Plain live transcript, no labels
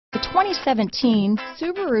2017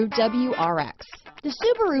 Subaru WRX. The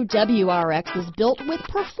Subaru WRX is built with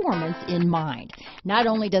performance in mind. Not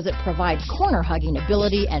only does it provide corner-hugging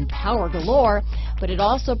ability and power galore, but it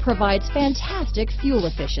also provides fantastic fuel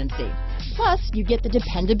efficiency. Plus, you get the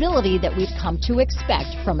dependability that we've come to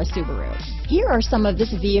expect from a Subaru. Here are some of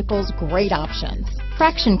this vehicle's great options: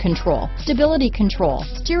 traction control, stability control,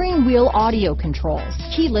 steering wheel audio controls,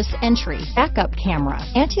 keyless entry, backup camera,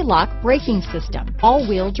 anti-lock braking system,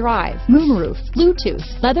 all-wheel drive, moonroof, Bluetooth,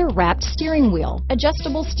 leather-wrapped steering wheel,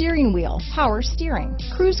 adjustable steering wheel, power steering,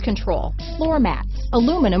 cruise control, floor mats,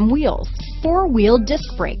 aluminum wheels, four-wheel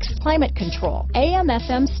disc brakes, climate control,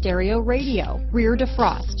 AM/FM stereo radio, rear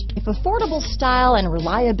defrost. If affordable style and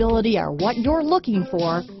reliability are what you're looking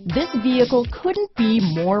for, this vehicle couldn't be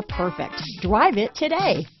more perfect. Drive it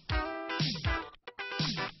today.